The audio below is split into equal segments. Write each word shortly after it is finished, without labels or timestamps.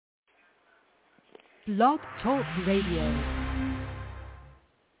Blog Talk Radio.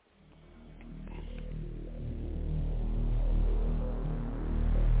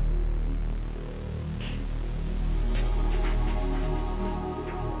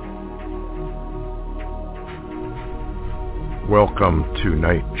 Welcome to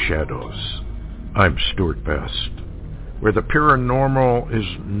Night Shadows. I'm Stuart Best, where the paranormal is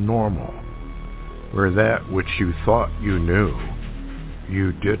normal, where that which you thought you knew,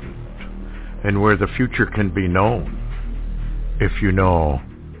 you didn't, and where the future can be known if you know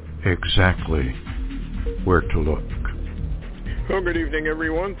exactly where to look. Well, good evening,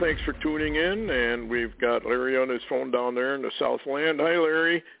 everyone. Thanks for tuning in, and we've got Larry on his phone down there in the Southland. Hi,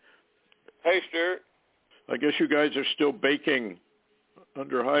 Larry. Hey, Stuart. I guess you guys are still baking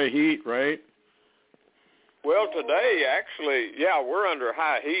under high heat, right? Well, today, actually, we're under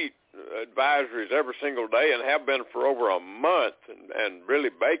high heat advisories every single day and have been for over a month and really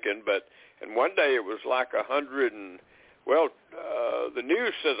baking. And one day it was like 100 and, the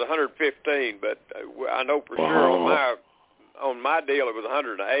news says 115, but I know for sure on my deal it was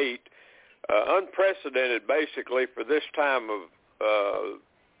 108. Unprecedented, basically, for this time of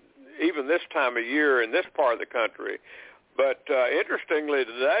even this time of year in this part of the country. But interestingly,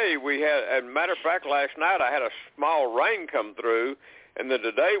 today we had, as a matter of fact, last night I had a small rain come through, and then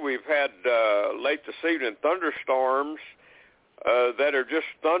today we've had late this evening thunderstorms that are just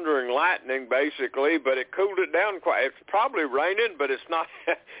thundering lightning, basically, but it cooled it down quite. It's probably raining, but it's not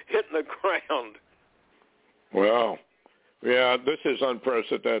hitting the ground. Well, yeah, this is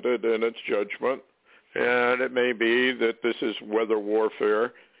unprecedented in its judgment, and it may be that this is weather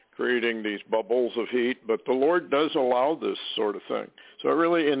warfare, creating these bubbles of heat, but the Lord does allow this sort of thing. So it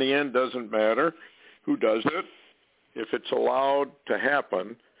really, in the end, doesn't matter who does it. If it's allowed to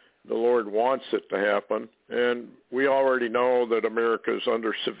happen, the Lord wants it to happen, and we already know that America is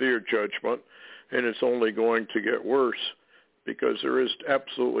under severe judgment, and it's only going to get worse because there is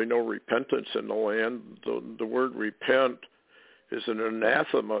absolutely no repentance in the land. The word repent is an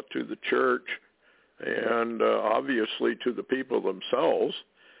anathema to the church and obviously to the people themselves.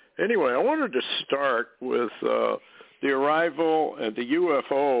 Anyway, I wanted to start with the arrival and the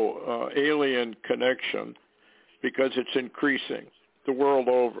UFO alien connection because it's increasing the world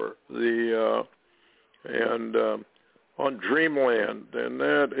over. On Dreamland, and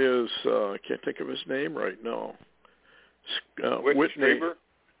that is I can't think of his name right now. Whitney.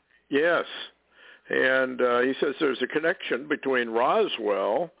 Yes, and he says there's a connection between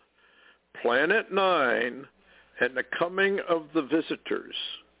Roswell, Planet 9, and the coming of the visitors.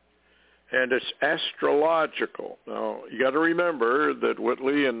 And it's astrological. Now, you got to remember that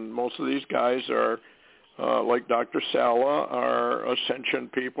Whitley and most of these guys are, like Dr. Sala, are ascension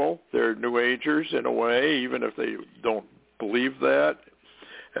people. They're New Agers in a way, even if they don't believe that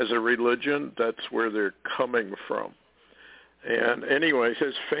as a religion. That's where they're coming from. And anyway,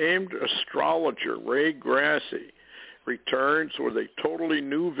 his famed astrologer, Ray Grassi, returns with a totally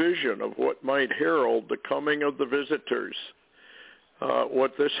new vision of what might herald the coming of the visitors.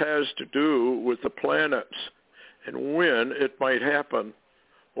 What this has to do with the planets and when it might happen.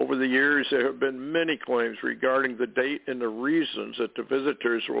 Over the years, there have been many claims regarding the date and the reasons that the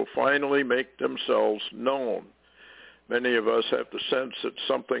visitors will finally make themselves known. Many of us have the sense that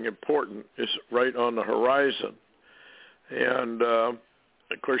something important is right on the horizon. And, of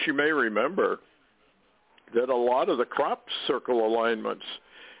course, you may remember that a lot of the crop circle alignments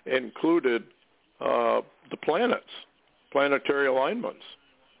included the planets. Planetary alignments.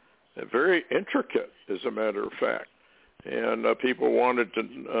 Very intricate, as a matter of fact. And people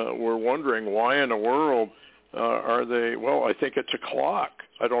were wondering why in the world are they, I think it's a clock.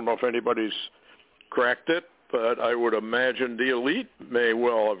 I don't know if anybody's cracked it, but I would imagine the elite may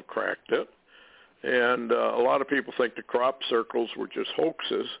well have cracked it. And a lot of people think the crop circles were just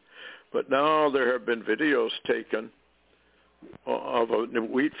hoaxes, but now there have been videos taken of a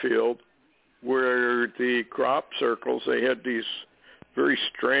wheat field where the crop circles, they had these very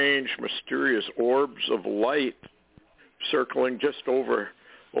strange, mysterious orbs of light circling just over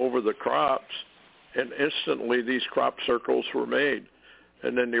the crops, and instantly these crop circles were made,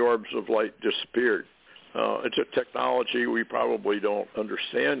 and then the orbs of light disappeared. It's a technology we probably don't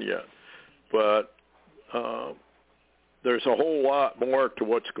understand yet, but there's a whole lot more to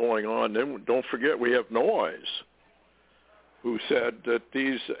what's going on. Then don't forget we have Noise, who said that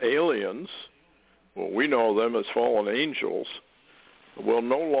these aliens, we know them as fallen angels, will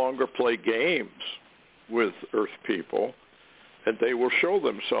no longer play games with Earth people, and they will show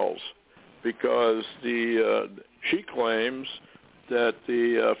themselves because she claims that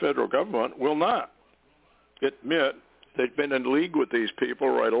the federal government will not admit they've been in league with these people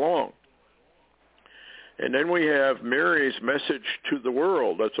right along. And then we have Mary's Message to the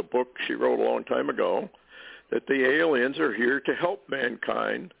World. That's a book she wrote a long time ago, that the aliens are here to help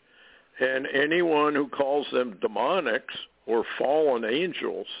mankind, and anyone who calls them demonics or fallen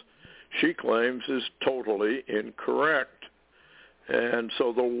angels, she claims, is totally incorrect. And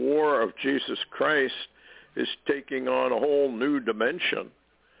so the war of Jesus Christ is taking on a whole new dimension,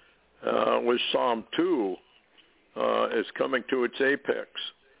 with Psalm 2 is coming to its apex.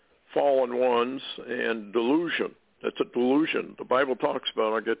 Fallen ones and delusion. That's a delusion. The Bible talks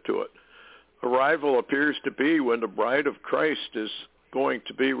about it. I'll get to it. Arrival appears to be when the bride of Christ is going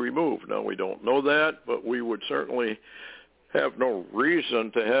to be removed. Now, we don't know that, but we would certainly have no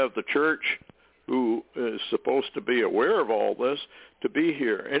reason to have the church, who is supposed to be aware of all this, to be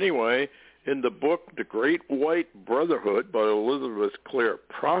here. Anyway, in the book, The Great White Brotherhood by Elizabeth Clare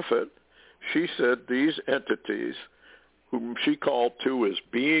Prophet, she said these entities, whom she called to as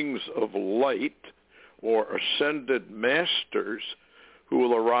beings of light or ascended masters, who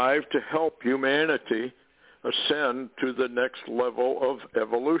will arrive to help humanity ascend to the next level of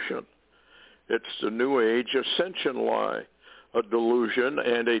evolution. It's the New Age ascension lie, a delusion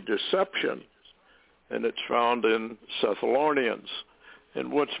and a deception, and it's found in Thessalonians.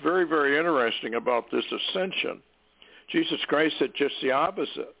 And what's very, very interesting about this ascension, Jesus Christ said just the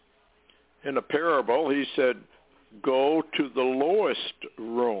opposite. In a parable, he said, go to the lowest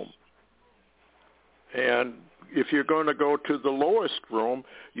room. And if you're going to go to the lowest room,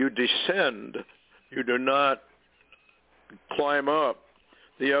 you descend. You do not climb up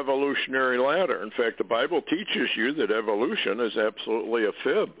the evolutionary ladder. In fact, the Bible teaches you that evolution is absolutely a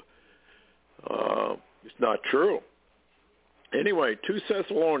fib. It's not true. Anyway, 2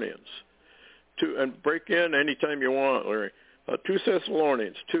 Thessalonians, and break in anytime you want, Larry. 2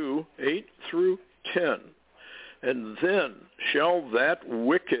 Thessalonians 2, 8 through 10. And then shall that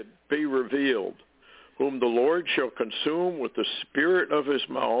wicked be revealed, whom the Lord shall consume with the spirit of his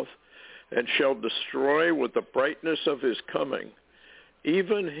mouth, and shall destroy with the brightness of his coming,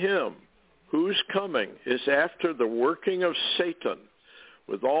 even him whose coming is after the working of Satan,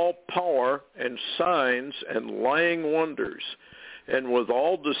 with all power and signs and lying wonders, and with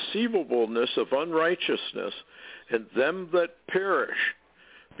all deceivableness of unrighteousness, and them that perish,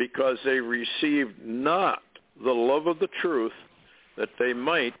 because they received not the love of the truth, that they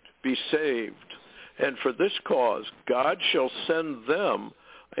might be saved. And for this cause God shall send them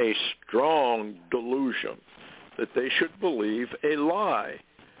a strong delusion, that they should believe a lie.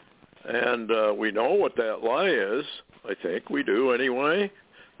 And we know what that lie is. I think we do anyway.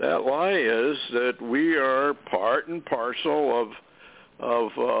 That lie is that we are part and parcel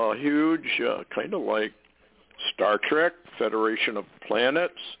of a huge, kind of like Star Trek, Federation of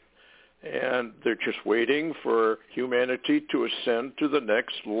Planets, and they're just waiting for humanity to ascend to the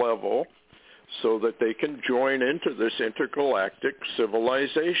next level so that they can join into this intergalactic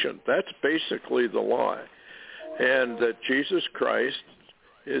civilization. That's basically the lie. And that Jesus Christ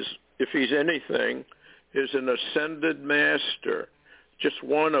is, if he's anything, is an ascended master, just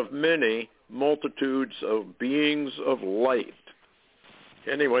one of many multitudes of beings of light.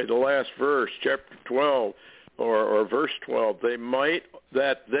 Anyway, the last verse, chapter 12, or verse 12,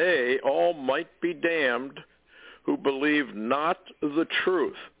 that they all might be damned who believe not the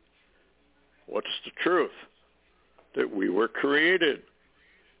truth. What's the truth? That we were created,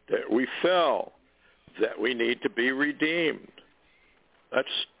 that we fell, that we need to be redeemed. That's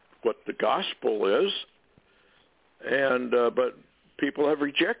what the gospel is. And but people have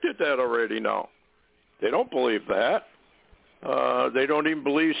rejected that already now. They don't believe that. They don't even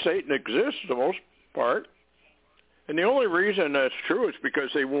believe Satan exists for the most part. And the only reason that's true is because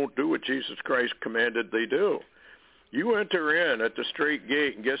they won't do what Jesus Christ commanded they do. You enter in at the straight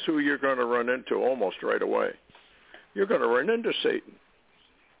gate, and guess who you're going to run into almost right away? You're going to run into Satan.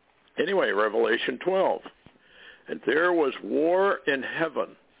 Anyway, Revelation 12. And there was war in heaven.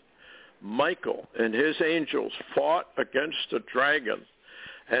 Michael and his angels fought against the dragon,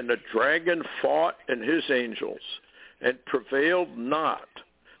 and the dragon fought and his angels, and prevailed not.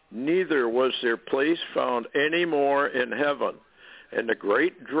 Neither was their place found any more in heaven. And the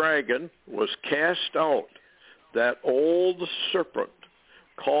great dragon was cast out, that old serpent,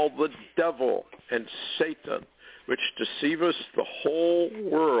 called the devil and Satan, which deceiveth the whole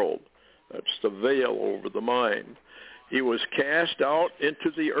world. That's the veil over the mind. He was cast out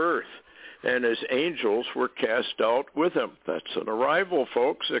into the earth, and his angels were cast out with him. That's an arrival,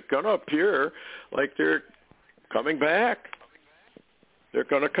 folks. They're going to appear like they're coming back. They're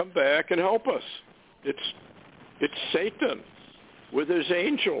going to come back and help us. It's Satan with his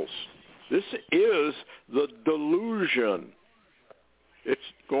angels. This is the delusion. It's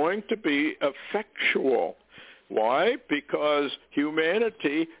going to be effectual. Why? Because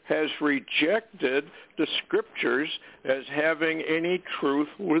humanity has rejected the Scriptures as having any truth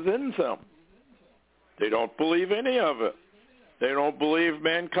within them. They don't believe any of it. They don't believe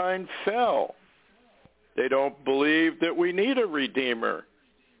mankind fell. They don't believe that we need a Redeemer.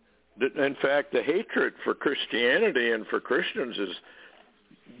 In fact, the hatred for Christianity and for Christians is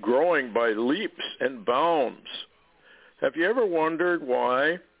growing by leaps and bounds. Have you ever wondered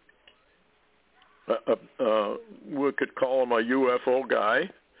why we could call him a UFO guy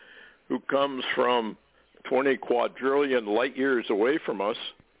who comes from 20 quadrillion light years away from us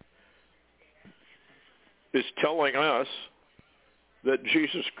is telling us that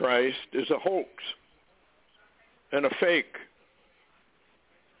Jesus Christ is a hoax and a fake?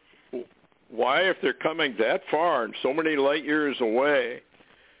 Why, if they're coming that far and so many light years away,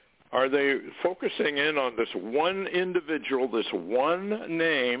 are they focusing in on this one individual, this one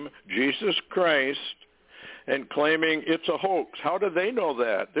name, Jesus Christ, and claiming it's a hoax? How do they know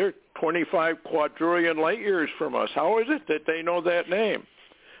that? They're 25 quadrillion light years from us. How is it that they know that name?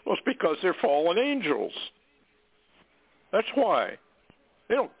 Well, it's because they're fallen angels. That's why.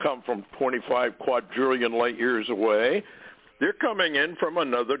 They don't come from 25 quadrillion light years away. They're coming in from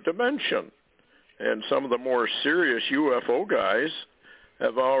another dimension. And some of the more serious UFO guys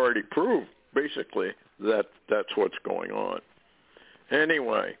have already proved, basically, that that's what's going on.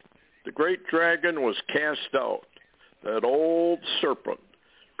 Anyway, the great dragon was cast out, that old serpent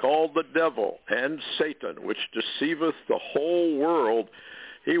called the devil and Satan, which deceiveth the whole world.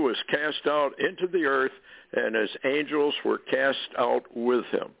 He was cast out into the earth, and his angels were cast out with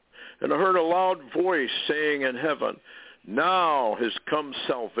him. And I heard a loud voice saying in heaven, now has come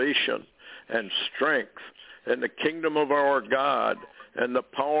salvation and strength and the kingdom of our God and the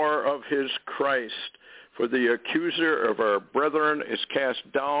power of his Christ. For the accuser of our brethren is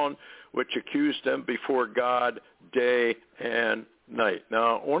cast down, which accused them before God day and night.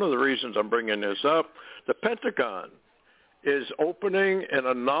 Now, one of the reasons I'm bringing this up, the Pentagon is opening an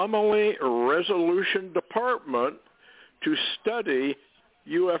anomaly resolution department to study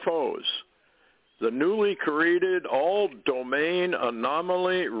UFOs. The newly created All-Domain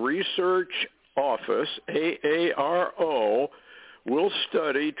Anomaly Research Office, AARO, will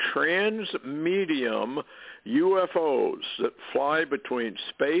study transmedium UFOs that fly between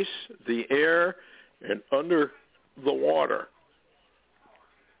space, the air, and under the water.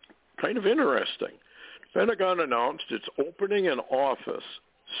 Kind of interesting. The Pentagon announced it's opening an office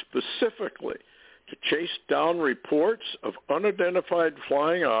specifically to chase down reports of unidentified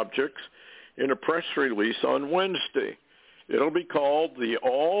flying objects in a press release on Wednesday. It'll be called the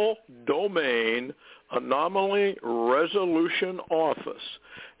All-Domain Anomaly Resolution Office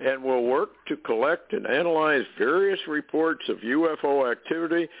and will work to collect and analyze various reports of UFO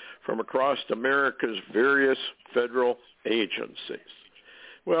activity from across America's various federal agencies.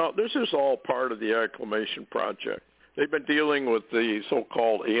 Well, this is all part of the Acclimation Project. They've been dealing with the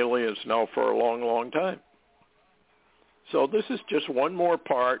so-called aliens now for a long, long time. So this is just one more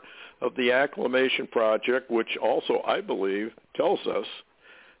part of the Acclimation Project, which also, I believe, tells us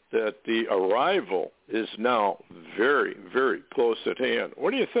that the arrival is now very, very close at hand.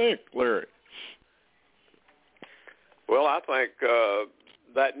 What do you think, Larry? Well, I think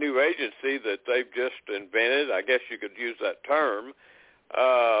that new agency that they've just invented, I guess you could use that term,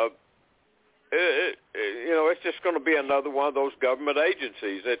 it's just going to be another one of those government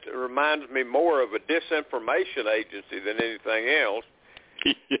agencies. It reminds me more of a disinformation agency than anything else.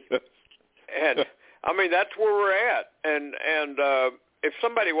 Yes. And I mean, that's where we're at. And if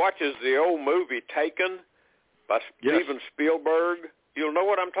somebody watches the old movie Taken by Steven Spielberg, you'll know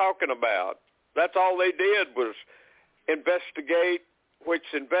what I'm talking about. That's all they did was investigate, which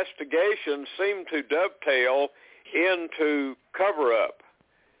investigations seemed to dovetail into cover-up.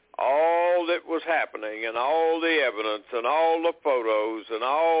 All that was happening and all the evidence and all the photos and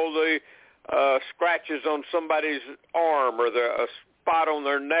all the scratches on somebody's arm or a spot on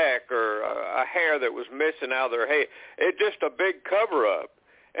their neck or a hair that was missing out of their head. It's just a big cover-up.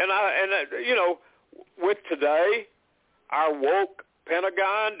 And with today, our woke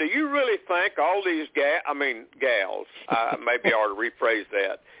Pentagon, do you really think all these gals, maybe I ought to rephrase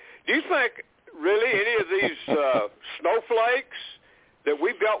that, do you think really any of these snowflakes that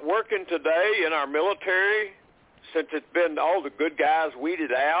we've got working today in our military, since it's been all the good guys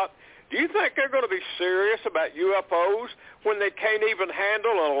weeded out, do you think they're going to be serious about UFOs when they can't even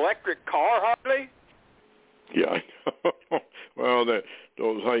handle an electric car hardly? Yeah, I know. Well,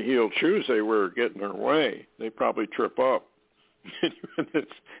 those high-heeled shoes they wear get in their way. They probably trip up.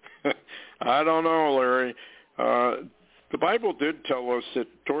 I don't know, Larry. the Bible did tell us that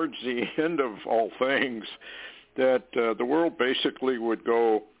towards the end of all things, that the world basically would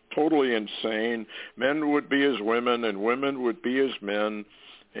go totally insane. Men would be as women, and women would be as men,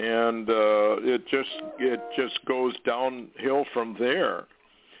 and it just goes downhill from there.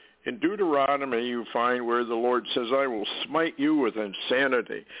 In Deuteronomy, you find where the Lord says, "I will smite you with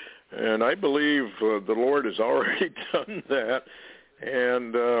insanity," and I believe the Lord has already done that,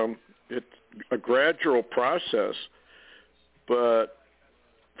 and it's a gradual process. But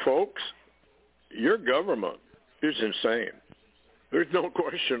folks, your government is insane. There's no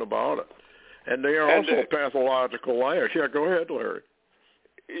question about it. And they are also pathological liars. Yeah, go ahead, Larry.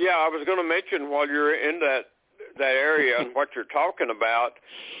 Yeah, I was going to mention while you're in that area and what you're talking about,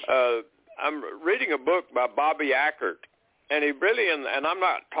 I'm reading a book by Bobby Ackert, and he really, and I'm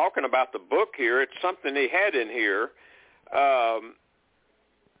not talking about the book here, it's something he had in here.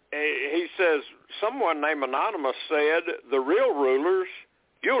 He says, someone named Anonymous said, the real rulers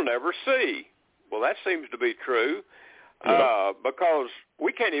you'll never see. Well, that seems to be true, because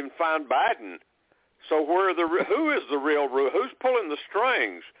we can't even find Biden. So who is the real ruler? Who's pulling the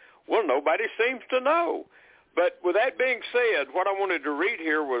strings? Well, nobody seems to know. But with that being said, what I wanted to read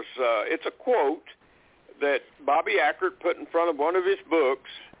here was, it's a quote that Bobby Ackert put in front of one of his books,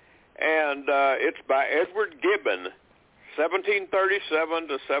 and it's by Edward Gibbon, 1737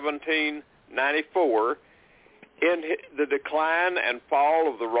 to 1794, in the decline and fall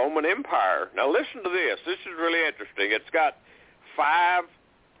of the Roman Empire. Now listen to this. This is really interesting. It's got five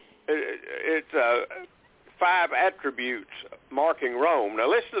attributes marking Rome. Now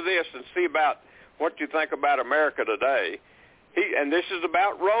listen to this and see about what you think about America today. And this is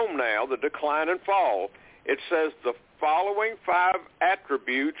about Rome now, the decline and fall. It says the following five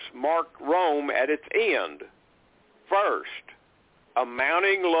attributes mark Rome at its end. First, a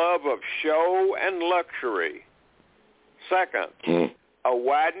mounting love of show and luxury. Second, a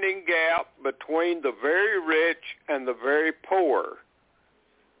widening gap between the very rich and the very poor.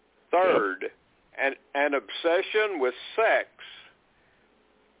 Third, an obsession with sex.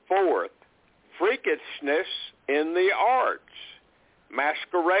 Fourth, freakishness in the arts,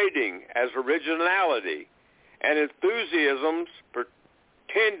 masquerading as originality, and enthusiasms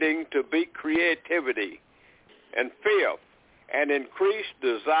pretending to be creativity. And fifth, an increased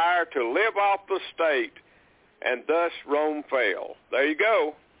desire to live off the state, and thus Rome fell. There you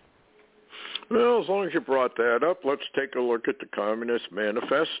go. Well, as long as you brought that up, let's take a look at the Communist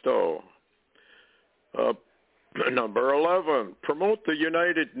Manifesto. Number 11, promote the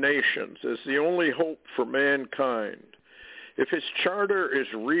United Nations as the only hope for mankind. If its charter is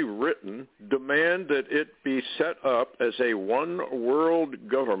rewritten, demand that it be set up as a one-world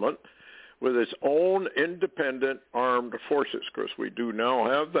government with its own independent armed forces. Of course, we do now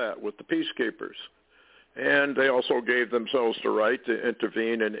have that with the peacekeepers. And they also gave themselves the right to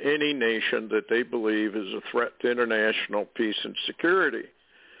intervene in any nation that they believe is a threat to international peace and security.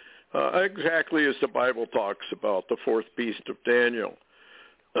 Exactly as the Bible talks about the fourth beast of Daniel.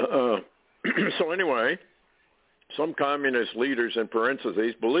 So anyway, some communist leaders, in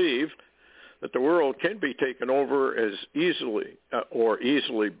parentheses, believe that the world can be taken over as easily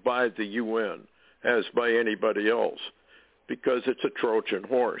by the UN as by anybody else, because it's a Trojan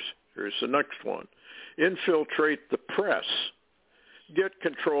horse. Here's the next one. Infiltrate the press. Get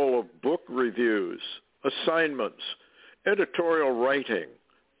control of book reviews, assignments, editorial writing,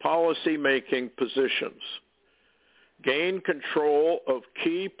 policy-making positions. Gain control of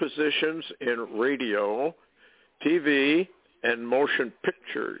key positions in radio, TV, and motion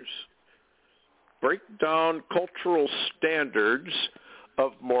pictures. Break down cultural standards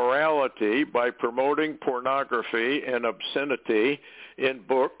of morality by promoting pornography and obscenity in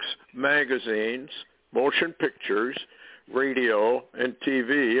books, magazines, motion pictures, radio, and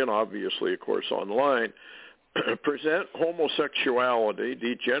TV, and obviously, of course, online. Present homosexuality,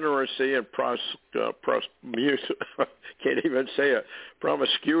 degeneracy, and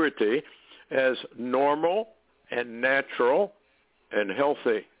promiscuity as normal and natural and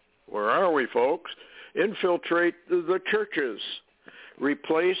healthy. Where are we, folks? Infiltrate the churches.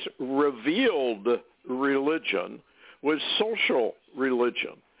 Replace revealed religion with social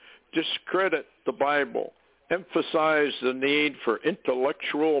religion. Discredit the Bible. Emphasize the need for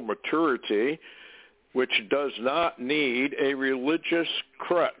intellectual maturity, which does not need a religious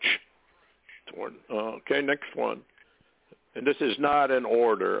crutch. Okay, next one. And this is not in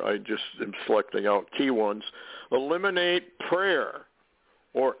order. I just am selecting out key ones. Eliminate prayer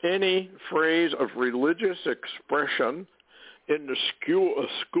or any phrase of religious expression in the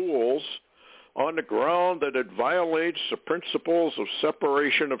schools on the ground that it violates the principles of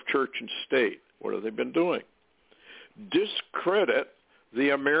separation of church and state. What have they been doing? discredit the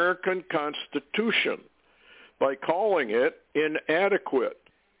American Constitution by calling it inadequate,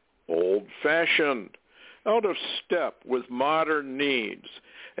 old-fashioned, out of step with modern needs,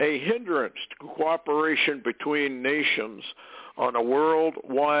 a hindrance to cooperation between nations on a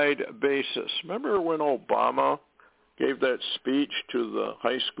worldwide basis. Remember when Obama gave that speech to the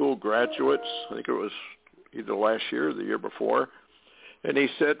high school graduates? I think it was either last year or the year before. And he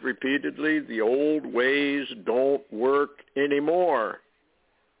said repeatedly, the old ways don't work anymore.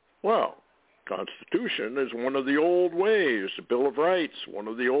 Well, Constitution is one of the old ways. The Bill of Rights, one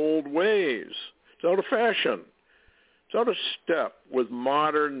of the old ways. It's out of fashion. It's out of step with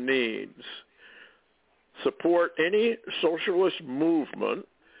modern needs. Support any socialist movement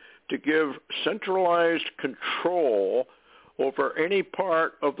to give centralized control over any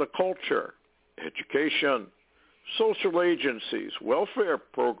part of the culture, education, social agencies, welfare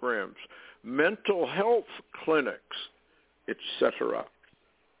programs, mental health clinics, etc.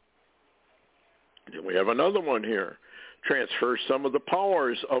 Then we have another one here. Transfer some of the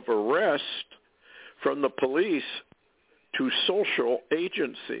powers of arrest from the police to social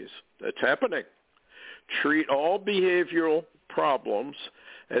agencies. That's happening. Treat all behavioral problems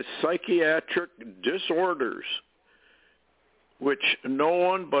as psychiatric disorders, which no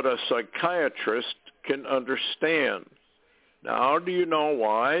one but a psychiatrist can understand. Now, how do you know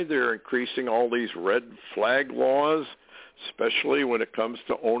why they're increasing all these red flag laws, especially when it comes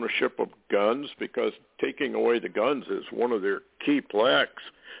to ownership of guns? Because taking away the guns is one of their key plaques.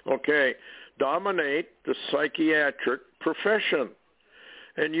 Okay, dominate the psychiatric profession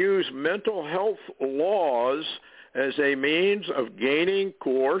and use mental health laws as a means of gaining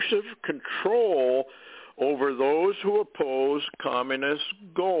coercive control over those who oppose communist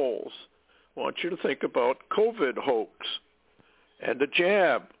goals. I want you to think about COVID hoax and the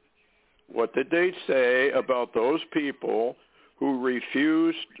jab. What did they say about those people who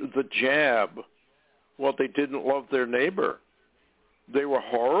refused the jab? Well, they didn't love their neighbor. They were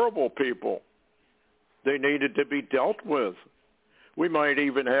horrible people. They needed to be dealt with. We might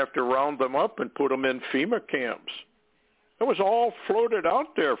even have to round them up and put them in FEMA camps. It was all floated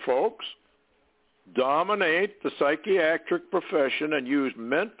out there, folks. Dominate the psychiatric profession and use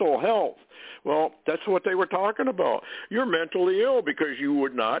mental health. Well, that's what they were talking about. You're mentally ill because you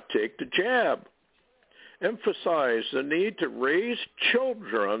would not take the jab. Emphasize the need to raise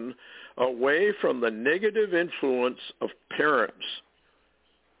children away from the negative influence of parents.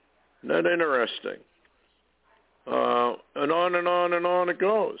 Isn't that interesting? And on and on and on it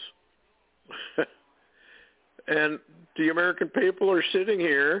goes. And the American people are sitting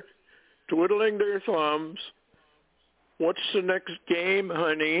here twiddling their thumbs. What's the next game,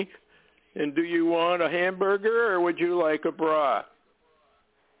 honey? And do you want a hamburger or would you like a brat?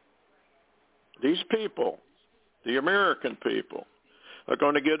 These people, the American people, are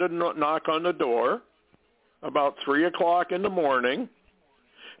going to get a knock on the door about 3 o'clock in the morning,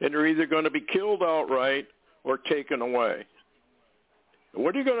 and they're either going to be killed outright or taken away.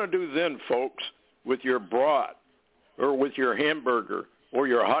 What are you going to do then, folks, with your brat or with your hamburger or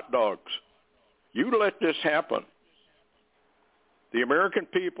your hot dogs? You let this happen. The American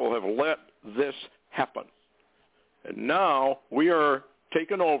people have let this happen. And now we are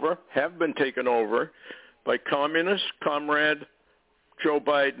taken over, have been taken over, by communist comrade Joe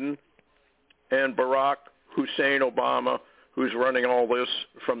Biden and Barack Hussein Obama, who's running all this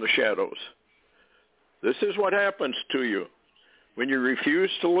from the shadows. This is what happens to you when you refuse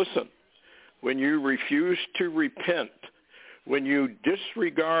to listen, when you refuse to repent, when you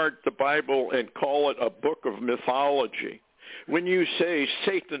disregard the Bible and call it a book of mythology, when you say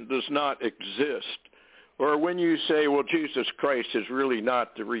Satan does not exist, or when you say, well, Jesus Christ is really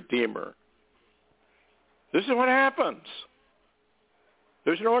not the Redeemer. This is what happens.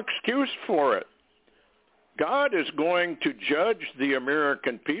 There's no excuse for it. God is going to judge the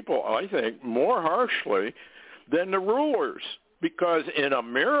American people, I think, more harshly than the rulers, because in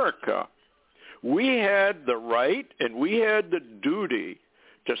America, we had the right and we had the duty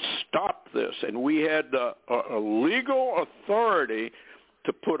to stop this, and we had the legal authority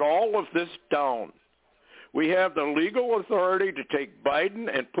to put all of this down. We have the legal authority to take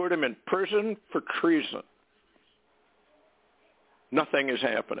Biden and put him in prison for treason. Nothing is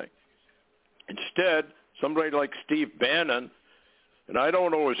happening. Instead, somebody like Steve Bannon, and I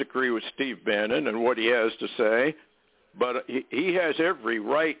don't always agree with Steve Bannon and what he has to say, but he has every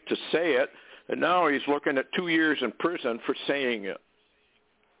right to say it, and now he's looking at 2 years in prison for saying it.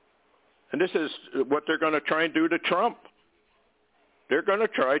 And this is what they're going to try and do to Trump. They're going to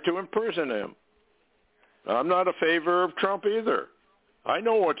try to imprison him. I'm not a favor of Trump either. I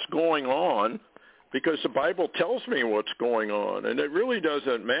know what's going on, because the Bible tells me what's going on, and it really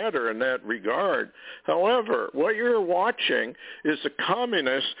doesn't matter in that regard. However, what you're watching is the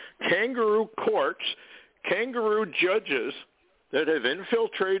communist kangaroo courts, kangaroo judges that have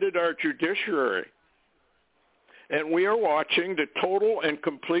infiltrated our judiciary. And we are watching the total and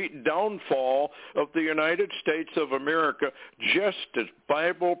complete downfall of the United States of America, just as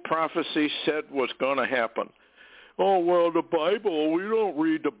Bible prophecy said was going to happen. Oh, well, the Bible, we don't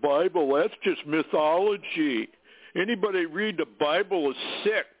read the Bible. That's just mythology. Anybody read the Bible is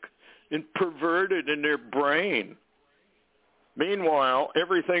sick and perverted in their brain. Meanwhile,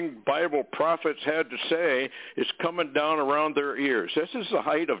 everything Bible prophets had to say is coming down around their ears. This is the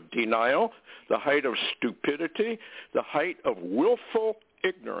height of denial, the height of stupidity, the height of willful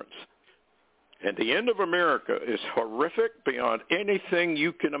ignorance. And the end of America is horrific beyond anything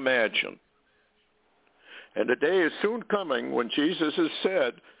you can imagine. And the day is soon coming when Jesus has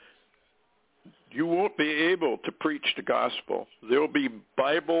said, you won't be able to preach the gospel. There will be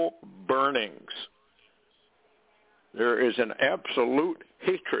Bible burnings. There is an absolute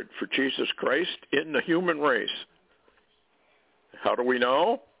hatred for Jesus Christ in the human race. How do we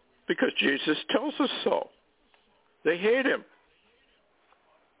know? Because Jesus tells us so. They hate him.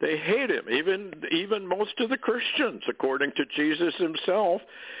 They hate him. Even most of the Christians, according to Jesus himself,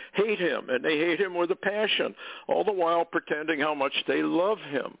 hate him, and they hate him with a passion, all the while pretending how much they love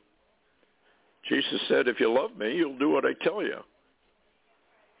him. Jesus said, if you love me, you'll do what I tell you,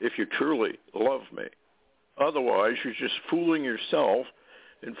 if you truly love me. Otherwise, you're just fooling yourself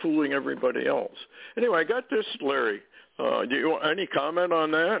and fooling everybody else. Anyway, I got this, Larry. Do you want any comment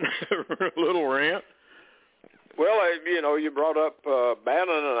on that? A little rant? Well, you brought up Bannon,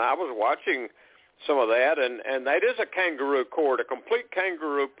 and I was watching some of that, and that is a kangaroo court, a complete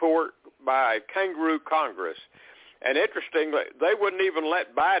kangaroo court by Kangaroo Congress. And interestingly, they wouldn't even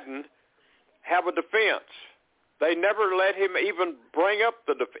let Biden have a defense. They never let him even bring up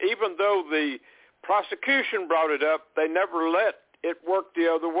even though the prosecution brought it up, they never let it work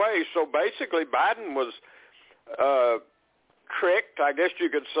the other way. So basically, Biden was tricked, I guess you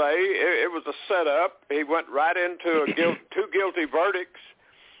could say. It was a setup. He went right into two guilty verdicts,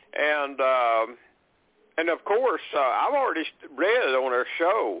 and of course, I've already read on our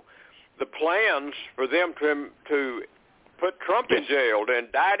show the plans for them to put Trump in jail, to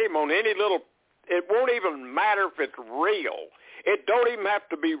indict him on any little. It won't even matter if it's real. It don't even have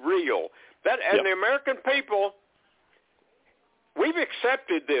to be real. And the American people, we've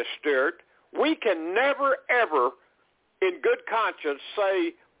accepted this, Stuart. We can never, ever, in good conscience,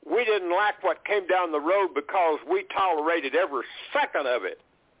 say we didn't like what came down the road because we tolerated every second of it.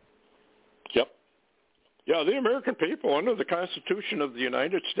 Yep. Yeah, the American people, under the Constitution of the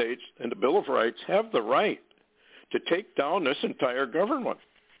United States and the Bill of Rights, have the right to take down this entire government.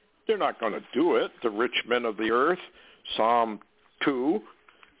 They're not going to do it. The rich men of the earth, Psalm 2,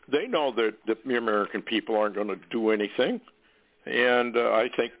 they know that the American people aren't going to do anything. And I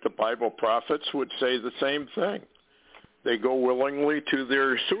think the Bible prophets would say the same thing. They go willingly to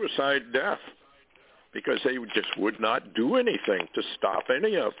their suicide death because they just would not do anything to stop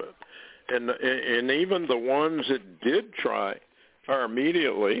any of it. And even the ones that did try are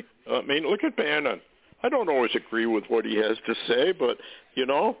immediately, look at Bannon. I don't always agree with what he has to say, but,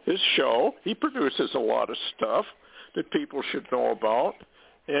 his show, he produces a lot of stuff that people should know about.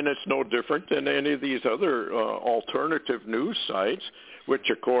 And it's no different than any of these other alternative news sites, which,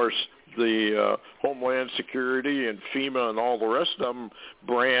 of course, the Homeland Security and FEMA and all the rest of them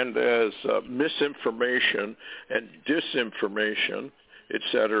brand as misinformation and disinformation, et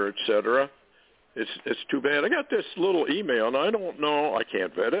cetera, et cetera. It's too bad. I got this little email, and I don't know. I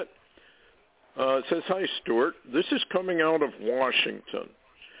can't vet it. It says, hi, Stuart. This is coming out of Washington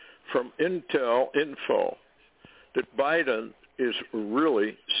from Intel Info that Biden is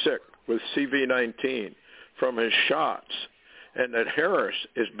really sick with CV-19 from his shots, and that Harris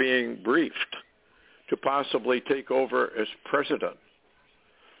is being briefed to possibly take over as president.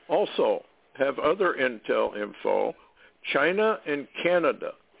 Also, have other Intel info, China and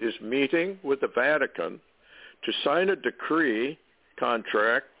Canada is meeting with the Vatican to sign a decree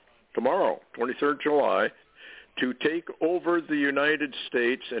contract tomorrow, 23rd July, to take over the United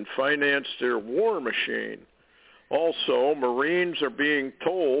States and finance their war machine. Also, Marines are being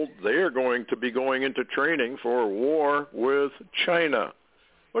told they are going to be going into training for war with China.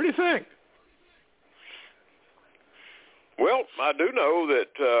 What do you think? Well, I do know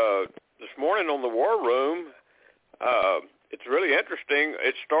that this morning on the War Room, it's really interesting.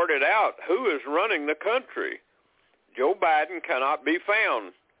 It started out, who is running the country? Joe Biden cannot be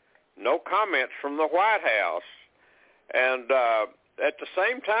found. No comments from the White House. And at the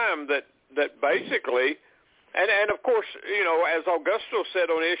same time that that basically, and of course, you know, as Augusto said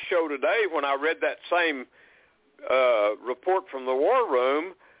on his show today, when I read that same report from the War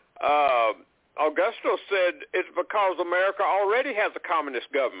Room, Augusto said it's because America already has a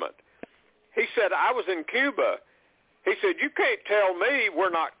communist government. He said, I was in Cuba. He said, you can't tell me we're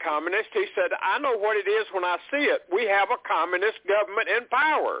not communist. He said, I know what it is when I see it. We have a communist government in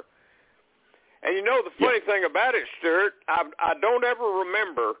power. And you know the funny thing about it, Stuart, I don't ever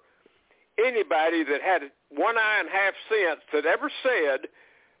remember anybody that had 1 eye and half sense that ever said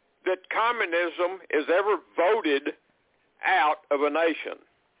that communism is ever voted out of a nation.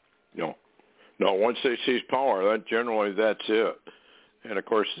 No, once they seize power, that's it. And, of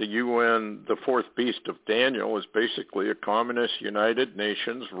course, the UN, the fourth beast of Daniel, is basically a communist United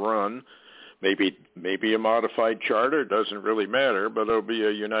Nations run, maybe a modified charter, doesn't really matter, but it'll be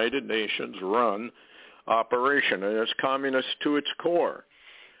a United Nations run operation, and it's communist to its core.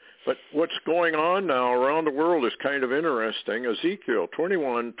 But what's going on now around the world is kind of interesting. Ezekiel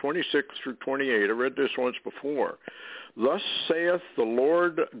 21, 26 through 28, I read this once before. Thus saith the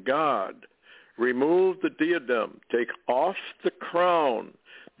Lord God, remove the diadem, take off the crown.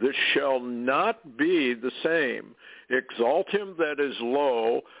 This shall not be the same. Exalt him that is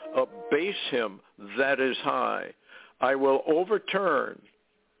low, abase him that is high. I will overturn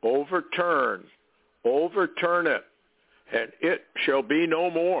it, and it shall be no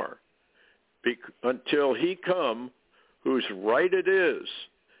more, until he come whose right it is,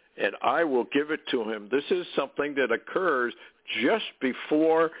 and I will give it to him. This is something that occurs just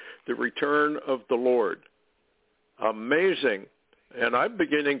before the return of the Lord. Amazing. And I'm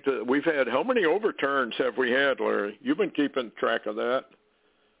beginning to, we've had, how many overturns have we had, Larry? You've been keeping track of that.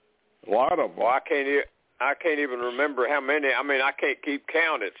 A lot of them. Well, I can't even remember how many. I mean, I can't keep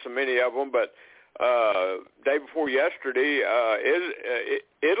count. It's so many of them. But day before yesterday,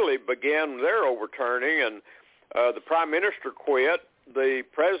 Italy began their overturning, and the prime minister quit. The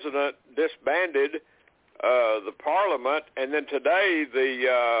president disbanded the parliament, and then today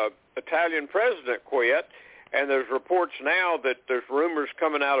the Italian president quit. And there's reports now that there's rumors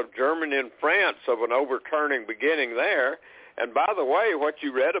coming out of Germany and France of an overturning beginning there. And by the way, what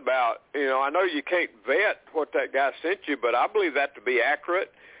you read about, you know, I know you can't vet what that guy sent you, but I believe that to be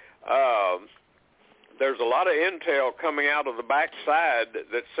accurate. There's a lot of intel coming out of the backside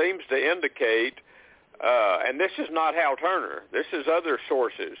that seems to indicate, and this is not Hal Turner, this is other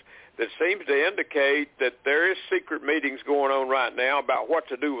sources, that seems to indicate that there is secret meetings going on right now about what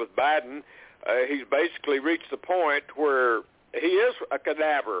to do with Biden. He's basically reached the point where he is a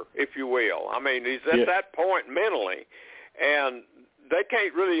cadaver, if you will. I mean, he's at that point mentally, and they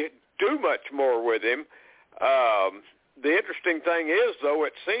can't really do much more with him. The interesting thing is, though,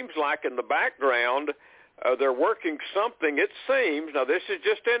 it seems like in the background they're working something. It seems, now this is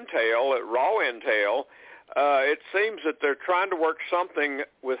just intel, raw intel, it seems that they're trying to work something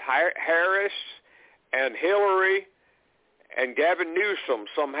with Harris and Hillary, and Gavin Newsom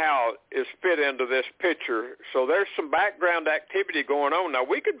somehow is fit into this picture. So there's some background activity going on. Now,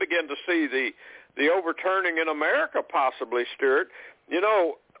 we could begin to see the overturning in America possibly, Stuart. You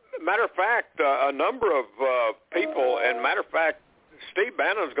know, matter of fact, a number of people, and matter of fact, Steve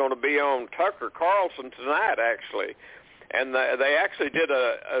Bannon's going to be on Tucker Carlson tonight, actually. And they actually did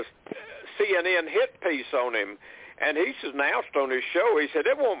a CNN hit piece on him. And he's announced on his show, he said,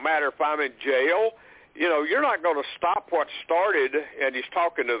 it won't matter if I'm in jail. You know, you're not going to stop what started, and he's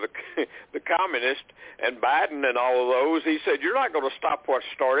talking to the communist and Biden and all of those. He said, you're not going to stop what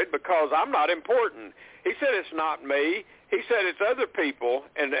started because I'm not important. He said, it's not me. He said, it's other people.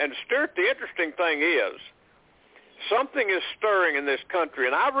 And Stuart, the interesting thing is, something is stirring in this country,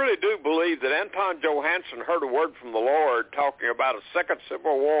 and I really do believe that Anton Johansson heard a word from the Lord talking about a second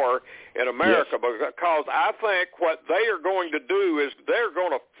civil war in America, because I think what they are going to do is they're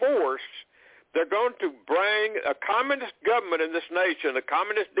going to bring a communist government in this nation, a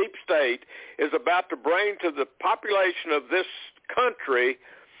communist deep state, is about to bring to the population of this country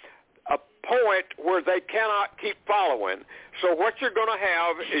a point where they cannot keep following. So what you're going to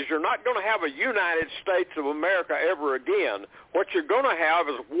have is you're not going to have a United States of America ever again. What you're going to have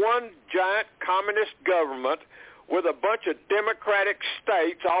is one giant communist government with a bunch of democratic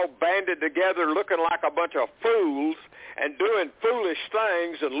states all banded together looking like a bunch of fools and doing foolish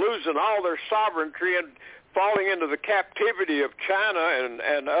things and losing all their sovereignty and falling into the captivity of China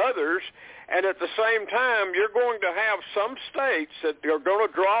and others. And at the same time, you're going to have some states that are going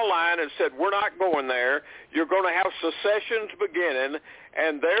to draw a line and said, we're not going there. You're going to have secessions beginning,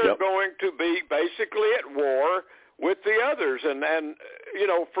 and they're going to be basically at war with the others. And you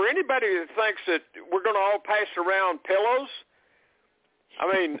know, for anybody that thinks that we're going to all pass around pillows,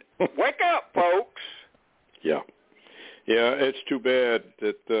 I mean, wake up, folks. Yeah. Yeah, it's too bad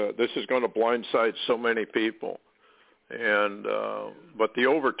that this is going to blindside so many people. And but the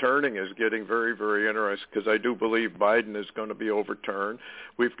overturning is getting very, very interesting, because I do believe Biden is going to be overturned.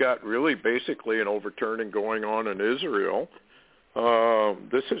 We've got really basically an overturning going on in Israel.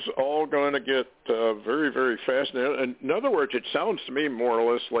 This is all going to get very, very fascinating. In other words, it sounds to me more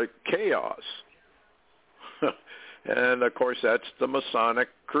or less like chaos. And, of course, that's the Masonic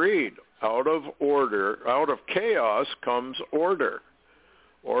creed. Out of order, out of chaos comes order.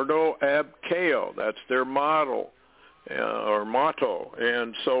 Ordo ab chao, that's their model. Or motto.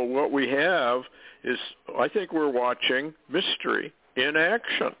 And so what we have is, I think we're watching mystery in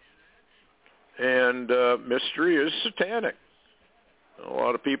action. And mystery is satanic. A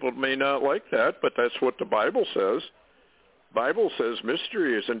lot of people may not like that, but that's what the Bible says. Bible says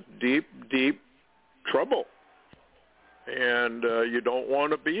mystery is in deep, deep trouble. And you don't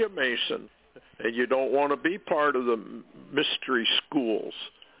want to be a Mason. And you don't want to be part of the mystery schools,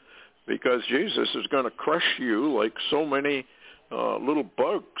 because Jesus is going to crush you like so many little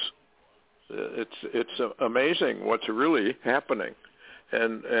bugs. It's amazing what's really happening.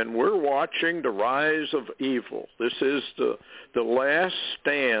 And we're watching the rise of evil. This is the last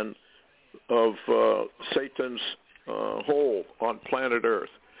stand of Satan's hold on planet Earth.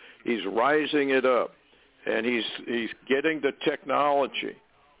 He's rising it up, and he's getting the technology.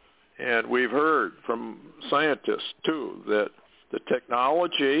 And we've heard from scientists, too, that the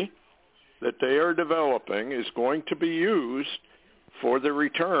technology that they are developing is going to be used for the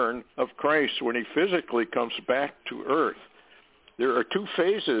return of Christ when he physically comes back to earth. There are two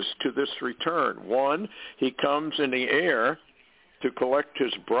phases to this return. One, he comes in the air to collect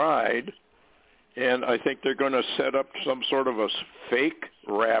his bride, and I think they're going to set up some sort of a fake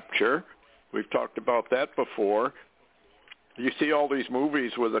rapture. We've talked about that before. You see all these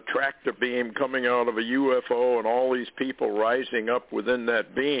movies with a tractor beam coming out of a UFO and all these people rising up within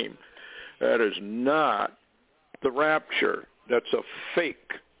that beam. That is not the rapture. That's a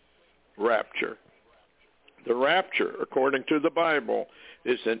fake rapture. The rapture, according to the Bible,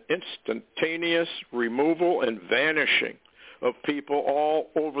 is an instantaneous removal and vanishing of people all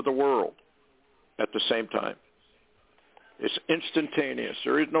over the world at the same time. It's instantaneous.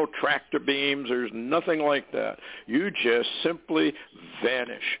 There is no tractor beams. There's nothing like that. You just simply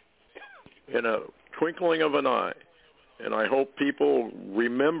vanish in a twinkling of an eye. And I hope people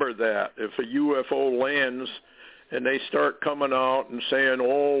remember that. If a UFO lands and they start coming out and saying,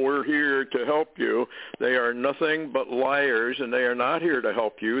 oh, we're here to help you, they are nothing but liars, and they are not here to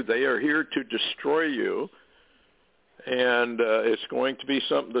help you. They are here to destroy you. And it's going to be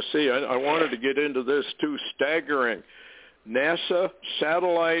something to see. I wanted to get into this, too. Staggering. NASA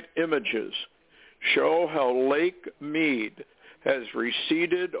satellite images show how Lake Mead has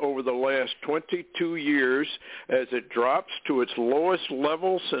receded over the last 22 years as it drops to its lowest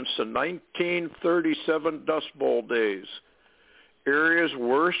level since the 1937 Dust Bowl days. Area's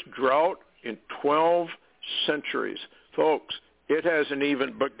worst drought in 12 centuries. Folks, it hasn't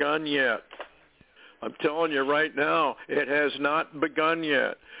even begun yet. I'm telling you right now, it has not begun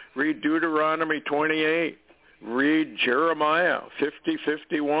yet. Read Deuteronomy 28. Read Jeremiah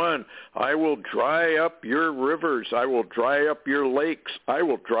 50:51. I will dry up your rivers. I will dry up your lakes. I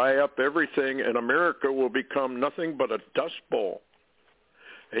will dry up everything, and America will become nothing but a dust bowl.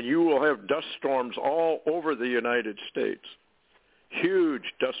 And you will have dust storms all over the United States.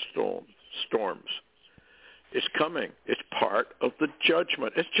 Huge dust storms. It's coming. It's part of the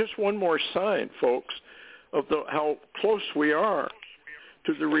judgment. It's just one more sign, folks, of how close we are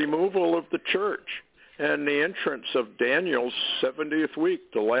to the removal of the church and the entrance of Daniel's 70th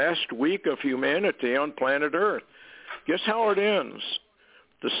week, the last week of humanity on planet Earth. Guess how it ends?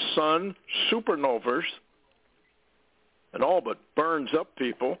 The sun supernovas and all but burns up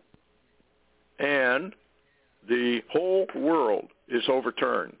people, and the whole world is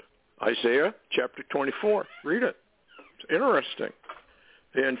overturned. Isaiah chapter 24. Read it. It's interesting.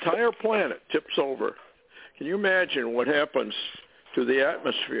 The entire planet tips over. Can you imagine what happens to the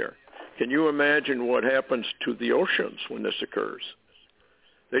atmosphere? Can you imagine what happens to the oceans when this occurs?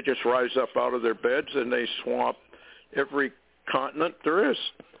 They just rise up out of their beds and they swamp every continent there is.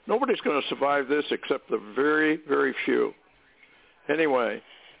 Nobody's going to survive this except the very, very few. Anyway,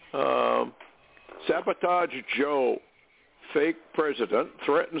 Sabotage Joe, fake president,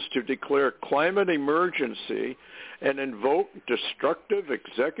 threatens to declare climate emergency and invoke destructive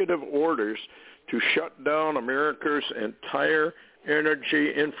executive orders to shut down America's entire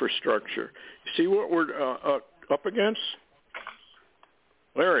energy infrastructure. See what we're up against?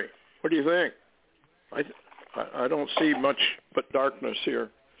 Larry, what do you think? I don't see much but darkness here.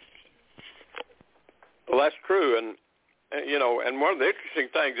 Well, that's true, and and one of the interesting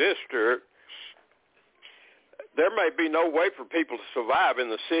things is, Stuart, there may be no way for people to survive in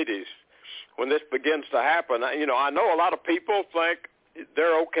the cities when this begins to happen. I know a lot of people think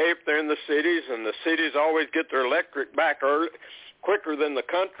they're okay if they're in the cities, and the cities always get their electric back quicker than the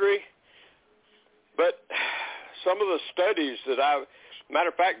country. But some of the studies matter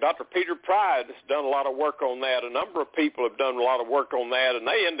of fact, Dr. Peter Pride has done a lot of work on that. A number of people have done a lot of work on that, and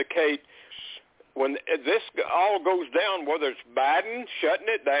they indicate when this all goes down, whether it's Biden shutting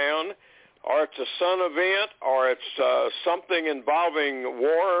it down, or it's a sun event, or it's something involving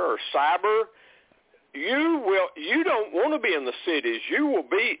war or cyber, you don't want to be in the cities.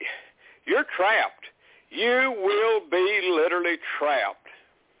 You're trapped. You will be literally trapped.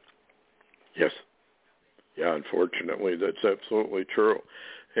 Yes. Yeah, unfortunately, that's absolutely true.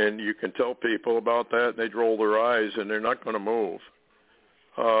 And you can tell people about that, and they'd roll their eyes, and they're not going to move.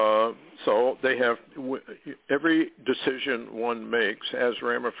 So they have, every decision one makes has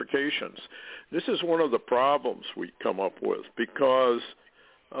ramifications. This is one of the problems we come up with because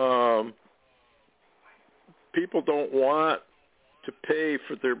people don't want to pay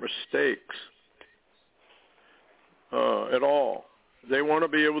for their mistakes at all. They want to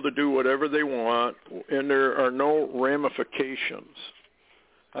be able to do whatever they want, and there are no ramifications.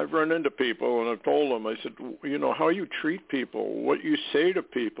 I've run into people, and I've told them, I said, how you treat people, what you say to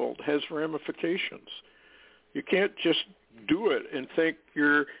people has ramifications. You can't just do it and think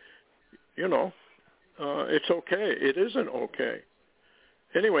it's okay. It isn't okay.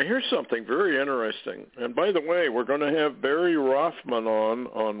 Anyway, here's something very interesting. And by the way, we're going to have Barry Rothman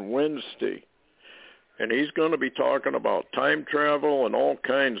on Wednesday. And he's going to be talking about time travel and all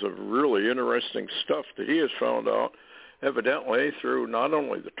kinds of really interesting stuff that he has found out, evidently through not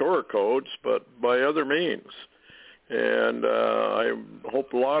only the Torah codes, but by other means. And I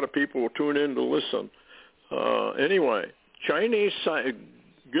hope a lot of people will tune in to listen. Anyway,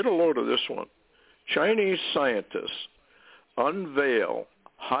 get a load of this one. Chinese scientists unveil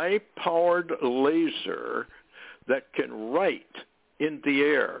high-powered laser that can write in the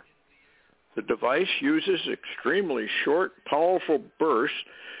air. The device uses extremely short, powerful bursts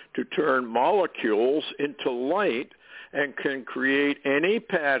to turn molecules into light and can create any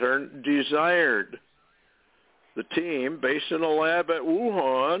pattern desired. The team, based in a lab at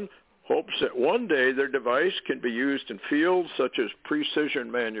Wuhan, hopes that one day their device can be used in fields such as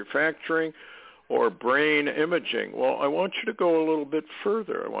precision manufacturing or brain imaging. Well, I want you to go a little bit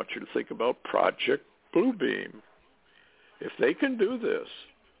further. I want you to think about Project Bluebeam. If they can do this,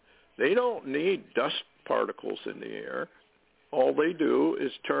 they don't need dust particles in the air. All they do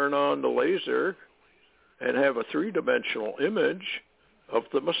is turn on the laser and have a three-dimensional image of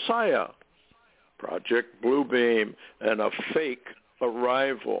the Messiah, Project Bluebeam, and a fake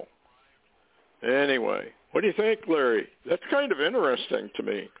arrival. Anyway, what do you think, Larry? That's kind of interesting to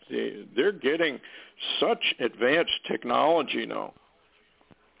me. They're getting such advanced technology now.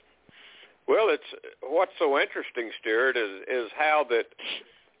 Well, what's so interesting, Stuart, is how that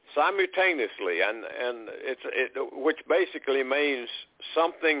simultaneously, and which basically means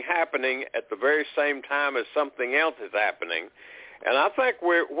something happening at the very same time as something else is happening. And I think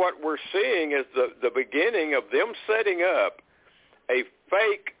what we're seeing is the beginning of them setting up a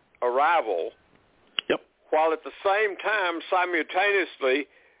fake arrival, yep, while at the same time, simultaneously,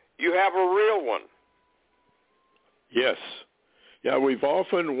 you have a real one. Yes. Yeah, we've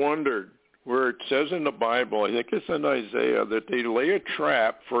often wondered where it says in the Bible, I think it's in Isaiah, that they lay a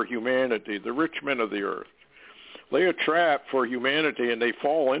trap for humanity, the rich men of the earth. Lay a trap for humanity, and they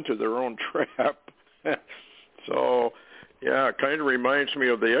fall into their own trap. So, yeah, it kind of reminds me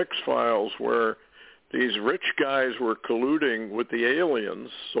of the X-Files, where these rich guys were colluding with the aliens,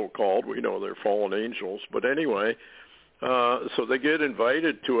 so-called. We know they're fallen angels. But anyway, so they get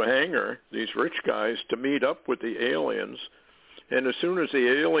invited to a hangar, these rich guys, to meet up with the aliens. And as soon as the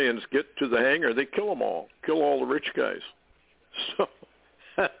aliens get to the hangar, they kill them all, kill all the rich guys. So,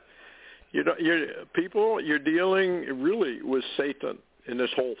 you're dealing really with Satan in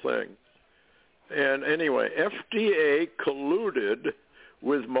this whole thing. And anyway, FDA colluded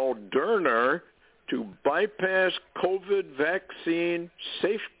with Moderna to bypass COVID vaccine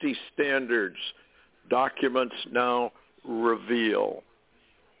safety standards, documents now reveal.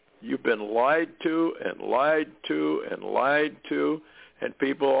 You've been lied to and lied to and lied to, and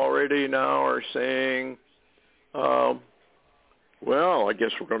people already now are saying, well, I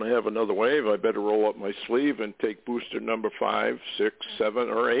guess we're going to have another wave. I better roll up my sleeve and take booster number 5, 6, 7,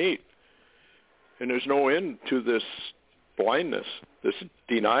 or 8. And there's no end to this blindness, this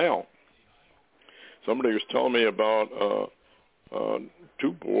denial. Somebody was telling me about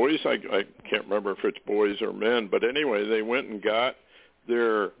two boys. I can't remember if it's boys or men, but anyway, they went and got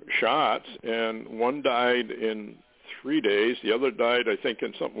their shots, and one died in 3 days. The other died, I think,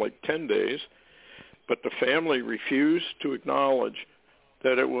 in something like 10 days. But the family refused to acknowledge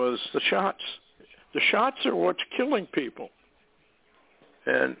that it was the shots. The shots are what's killing people.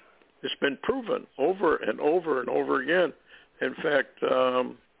 And it's been proven over and over and over again. In fact,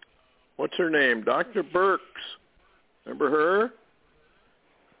 what's her name? Dr. Birx. Remember her?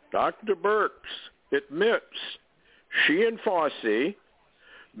 Dr. Birx admits she and Fauci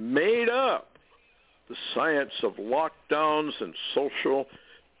made up the science of lockdowns and social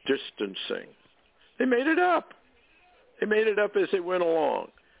distancing. They made it up. They made it up as they went along.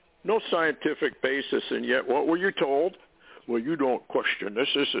 No scientific basis, and yet what were you told? Well, you don't question this.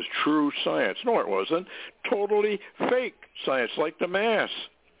 This is true science. No, it wasn't. Totally fake science, like the masks.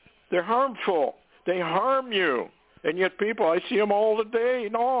 They're harmful. They harm you. And yet people, I see them all the day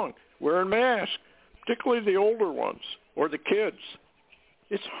long wearing masks, particularly the older ones or the kids.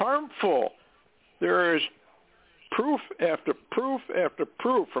 It's harmful. There is proof after proof after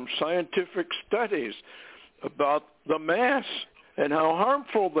proof from scientific studies about the masks and how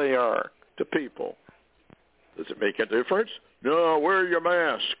harmful they are to people. Does it make a difference? No, wear your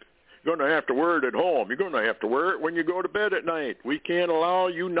mask. You're going to have to wear it at home. You're going to have to wear it when you go to bed at night. We can't allow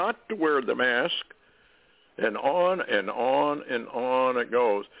you not to wear the mask. And on and on and on it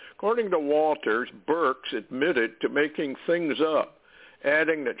goes. According to Walters, Birx admitted to making things up,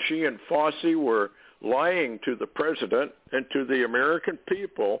 adding that she and Fauci were lying to the president and to the American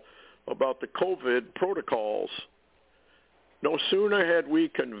people about the COVID protocols. No sooner had we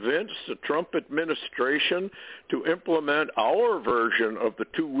convinced the Trump administration to implement our version of the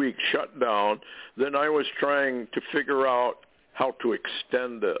 2-week shutdown than I was trying to figure out how to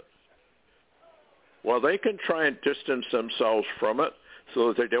extend it. Well, they can try and distance themselves from it so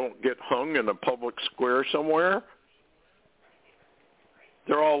that they don't get hung in a public square somewhere.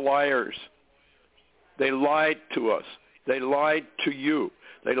 They're all liars. They lied to us. They lied to you.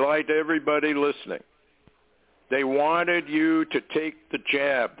 They lied to everybody listening. They wanted you to take the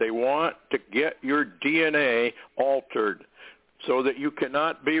jab. They want to get your DNA altered so that you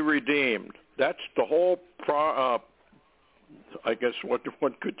cannot be redeemed. That's the whole, I guess what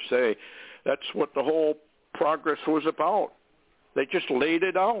one could say, that's what the whole progress was about. They just laid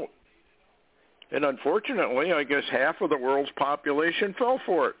it out. And unfortunately, I guess half of the world's population fell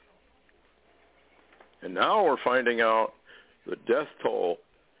for it. And now we're finding out the death toll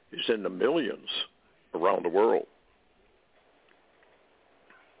is in the millions around the world.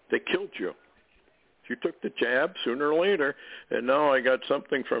 They killed you. You took the jab sooner or later. And now I got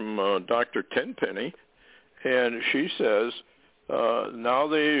something from Dr. Tenpenny, and she says now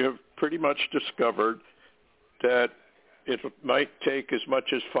they have pretty much discovered that it might take as much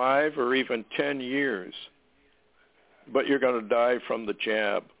as 5 or even 10 years, but you're going to die from the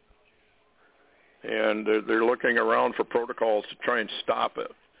jab. And they're looking around for protocols to try and stop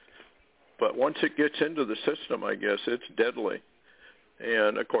it. But once it gets into the system, I guess, it's deadly.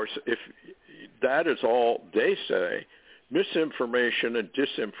 And, of course, if that is all they say, misinformation and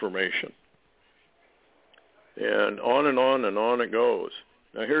disinformation. And on and on and on it goes.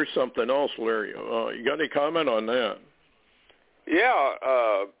 Now, here's something else, Larry. You got any comment on that?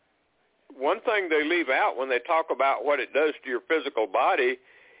 Yeah. One thing they leave out when they talk about what it does to your physical body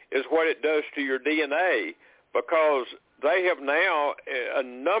is what it does to your DNA, because they have now, a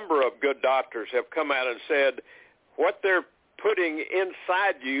number of good doctors have come out and said what they're putting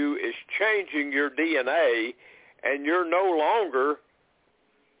inside you is changing your DNA, and you're no longer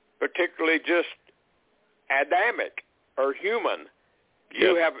particularly just Adamic or human.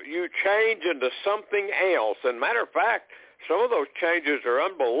 You change into something else. And matter of fact, some of those changes are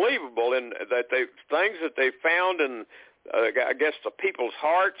unbelievable in that things that they found in, I guess, the people's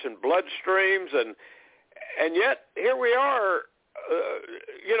hearts and bloodstreams, and yet here we are.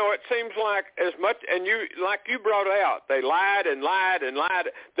 It seems like as much, and you brought out, they lied and lied and lied.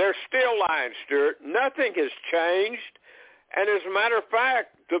 They're still lying, Stuart. Nothing has changed. And as a matter of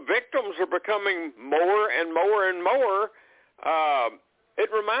fact, the victims are becoming more and more and more. It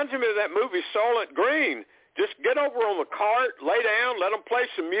reminds me of that movie Soylent Green. Just get over on the cart, lay down, let them play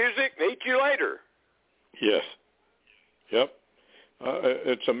some music, and eat you later. Yes. Yep.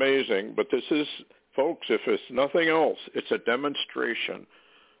 It's amazing. But this is, folks, if it's nothing else, it's a demonstration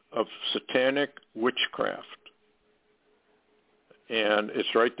of satanic witchcraft. And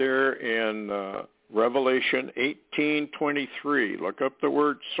it's right there in Revelation 18:23. Look up the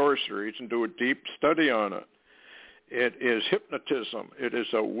word sorceries and do a deep study on it. It is hypnotism. It is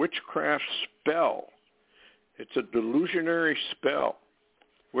a witchcraft spell. It's a delusionary spell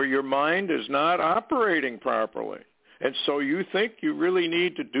where your mind is not operating properly. And so you think you really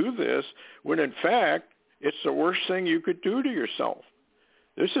need to do this when, in fact, it's the worst thing you could do to yourself.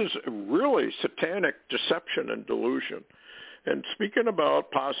 This is really satanic deception and delusion. And speaking about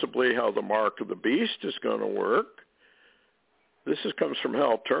possibly how the mark of the beast is going to work, comes from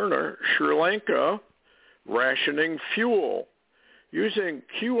Hal Turner. Sri Lanka rationing fuel using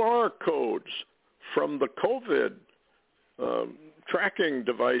QR codes from the COVID tracking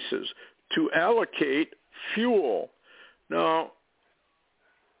devices to allocate fuel. Now,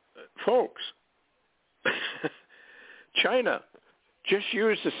 folks, China just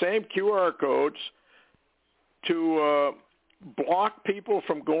used the same QR codes to block people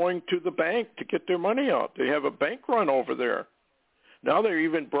from going to the bank to get their money out. They have a bank run over there. Now they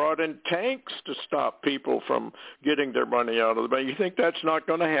even brought in tanks to stop people from getting their money out of the bank. You think that's not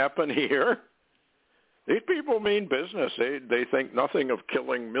going to happen here? These people mean business. They think nothing of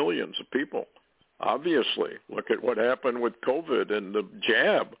killing millions of people. Obviously, look at what happened with COVID and the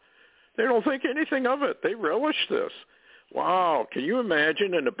jab. They don't think anything of it. They relish this. Wow, can you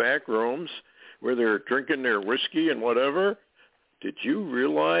imagine in the back rooms where they're drinking their whiskey and whatever? Did you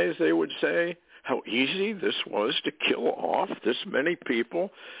realize, they would say, how easy this was to kill off this many people?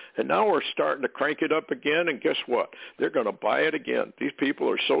 And now we're starting to crank it up again, and guess what? They're going to buy it again. These people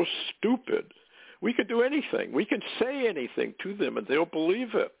are so stupid. We can do anything. We can say anything to them, and they'll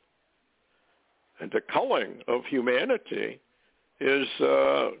believe it. And the culling of humanity is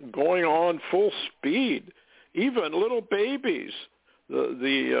going on full speed. Even little babies,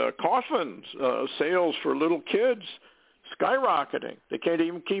 the coffins sales for little kids skyrocketing. They can't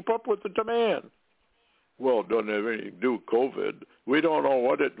even keep up with the demand. Well, it doesn't have anything to do with COVID. We don't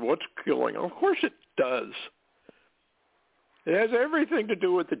know what's killing them. Of course it does. It has everything to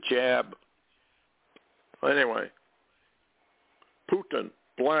do with the jab. Anyway, Putin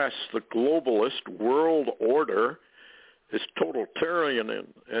blasts the globalist world order is totalitarian,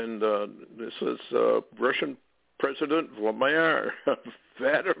 and this is Russian President Vladimir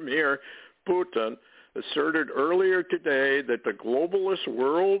Putin asserted earlier today that the globalist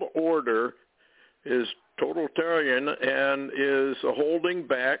world order is totalitarian and is holding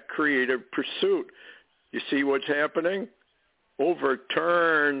back creative pursuit. You see what's happening?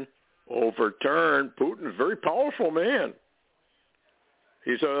 Overturn. Putin is a very powerful man.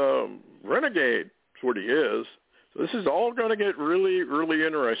 He's a renegade. That's what he is. So this is all going to get really, really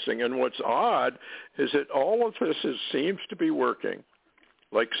interesting. And what's odd is that all of this seems to be working.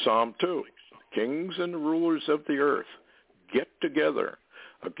 Like Psalm 2, kings and rulers of the earth get together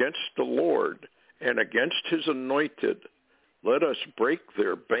against the Lord and against his anointed. Let us break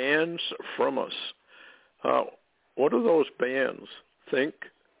their bands from us. What are those bands? Think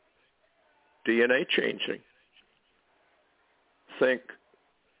DNA changing. Think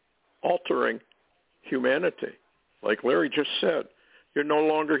altering humanity. Like Larry just said, you're no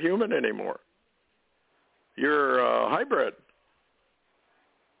longer human anymore. You're a hybrid.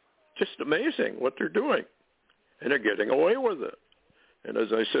 Just amazing what they're doing. And they're getting away with it. And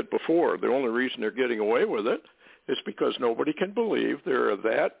as I said before, the only reason they're getting away with it is because nobody can believe there are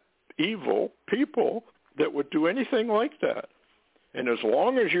that evil people that would do anything like that. And as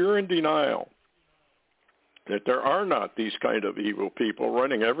long as you're in denial that there are not these kind of evil people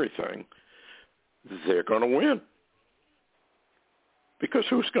running everything, they're going to win. Because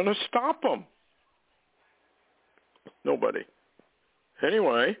who's going to stop them? Nobody.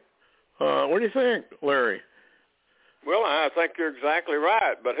 Anyway, what do you think, Larry? Well, I think you're exactly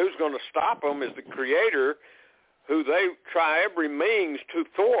right. But who's going to stop them is the Creator, who they try every means to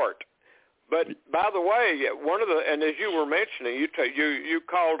thwart. But by the way, and as you were mentioning, you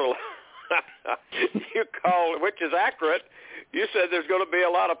called which is accurate. You said there's going to be a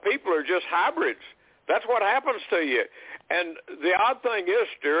lot of people who are just hybrids. That's what happens to you. And the odd thing is,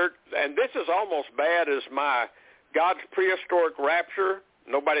 Stuart, and this is almost bad as my God's prehistoric rapture.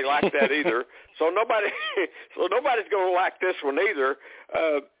 Nobody liked that either. So nobody's going to like this one either.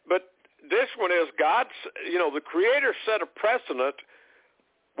 But this one is God's. The Creator set a precedent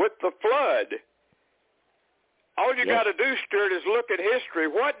with the flood. All you got to do, Stuart, is look at history.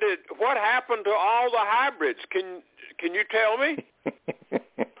 What happened to all the hybrids? Can you tell me?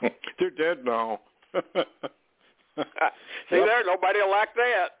 They're dead now. See there, nobody will like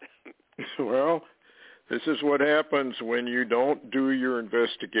that. Well, this is what happens when you don't do your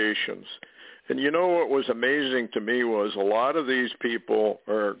investigations. And you know what was amazing to me was a lot of these people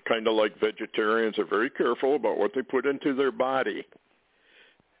are kind of like vegetarians. They're very careful about what they put into their body.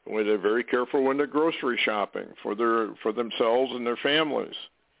 They're very careful when they're grocery shopping for themselves and their families.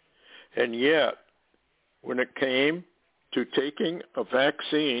 And yet, when it came to taking a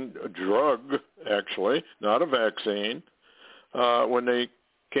vaccine, a drug actually, not a vaccine, when they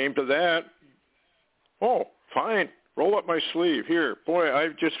came to that, oh, fine, roll up my sleeve. Here, boy, I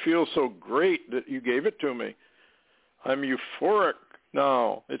just feel so great that you gave it to me. I'm euphoric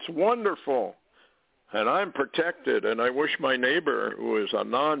now. It's wonderful. And I'm protected, and I wish my neighbor, who is a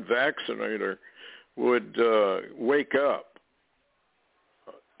non-vaccinator, would wake up.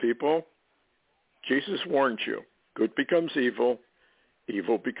 People, Jesus warned you. Good becomes evil.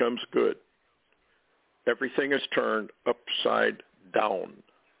 Evil becomes good. Everything is turned upside down.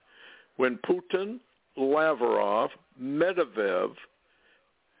 When Putin, Lavrov, Medvedev,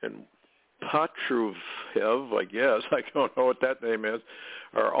 and Patrushev, I guess, I don't know what that name is,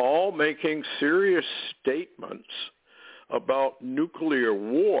 are all making serious statements about nuclear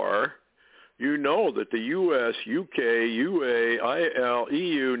war, you know that the U.S., U.K., UAIL,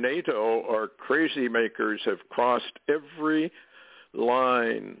 EU, NATO are crazy makers, have crossed every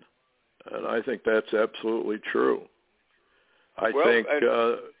line. And I think that's absolutely true. I think,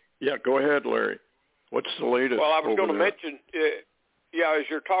 go ahead, Larry. What's the latest? Well, I was going to mention, as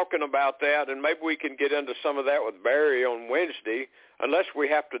you're talking about that, and maybe we can get into some of that with Barry on Wednesday, unless we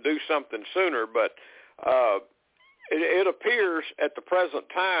have to do something sooner, but it appears at the present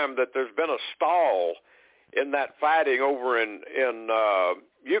time that there's been a stall in that fighting over in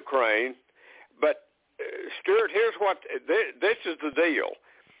Ukraine. But, Stuart, here's what this is the deal.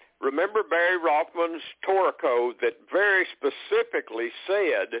 Remember Barry Rothman's Torah code that very specifically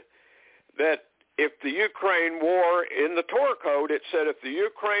said that if the Ukraine war, in the Torah code, it said if the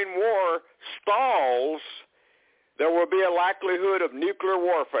Ukraine war stalls, there will be a likelihood of nuclear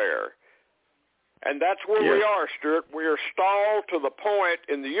warfare. And that's where we are, Stuart. We are stalled to the point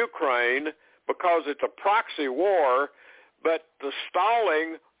in the Ukraine because it's a proxy war, but the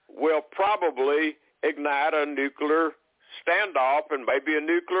stalling will probably ignite a nuclear standoff and maybe a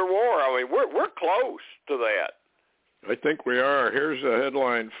nuclear war. I mean, we're close to that. I think we are. Here's a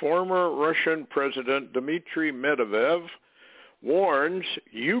headline. Former Russian President Dmitry Medvedev warns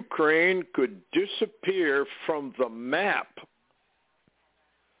Ukraine could disappear from the map.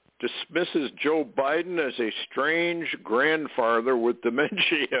 Dismisses Joe Biden as a strange grandfather with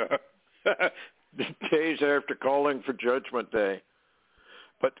dementia days after calling for Judgment Day.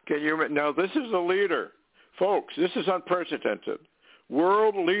 But now this is a leader. Folks, this is unprecedented.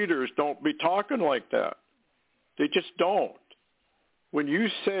 World leaders don't be talking like that. They just don't. When you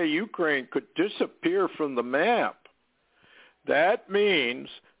say Ukraine could disappear from the map, that means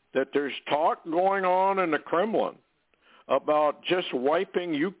that there's talk going on in the Kremlin about just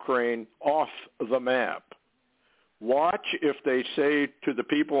wiping Ukraine off the map. Watch if they say to the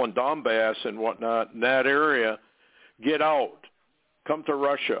people in Donbass and whatnot in that area, get out, come to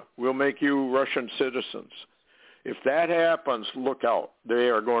Russia, we'll make you Russian citizens. If that happens, look out. They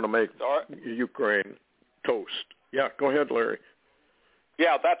are going to make Ukraine toast. Yeah, go ahead, Larry.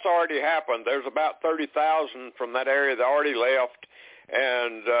 Yeah, that's already happened. There's about 30,000 from that area that already left,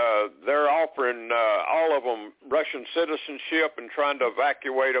 and they're offering all of them Russian citizenship and trying to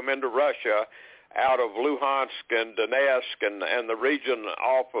evacuate them into Russia out of Luhansk and Donetsk and the region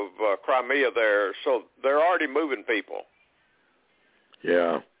off of Crimea there. So they're already moving people.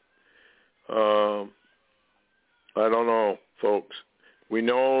 Yeah. I don't know, folks. We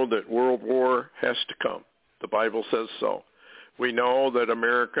know that World War has to come. The Bible says so. We know that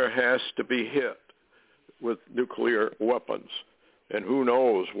America has to be hit with nuclear weapons. And who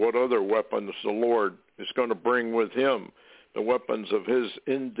knows what other weapons the Lord is going to bring with him. The weapons of his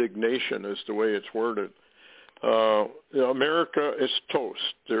indignation is the way it's worded. America is toast.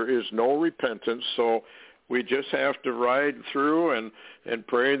 There is no repentance. So we just have to ride through and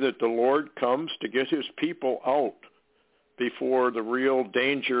pray that the Lord comes to get his people out before the real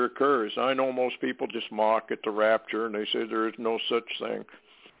danger occurs. I know most people just mock at the rapture and they say there is no such thing.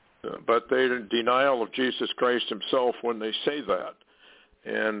 But they're in denial of Jesus Christ himself when they say that.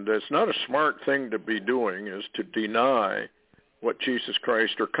 And it's not a smart thing to be doing, is to deny what Jesus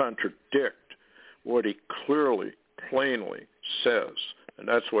Christ or contradict what he clearly, plainly says. And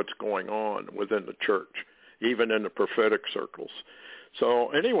that's what's going on within the church, even in the prophetic circles. So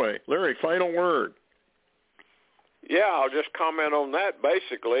anyway, Larry, final word. Yeah, I'll just comment on that.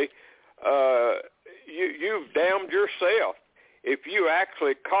 Basically, you've damned yourself if you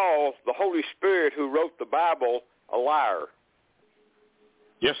actually call the Holy Spirit who wrote the Bible a liar.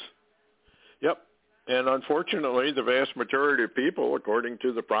 Yes. Yep. And unfortunately, the vast majority of people, according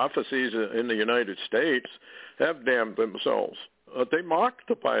to the prophecies in the United States, have damned themselves. They mock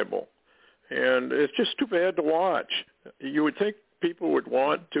the Bible. And it's just too bad to watch. You would think people would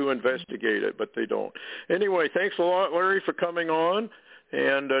want to investigate it, but they don't. Anyway, thanks a lot, Larry, for coming on.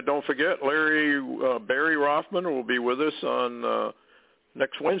 And don't forget, Barry Rothman will be with us on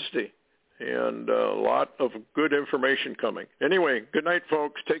next Wednesday. And a lot of good information coming. Anyway, good night,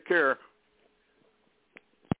 folks. Take care.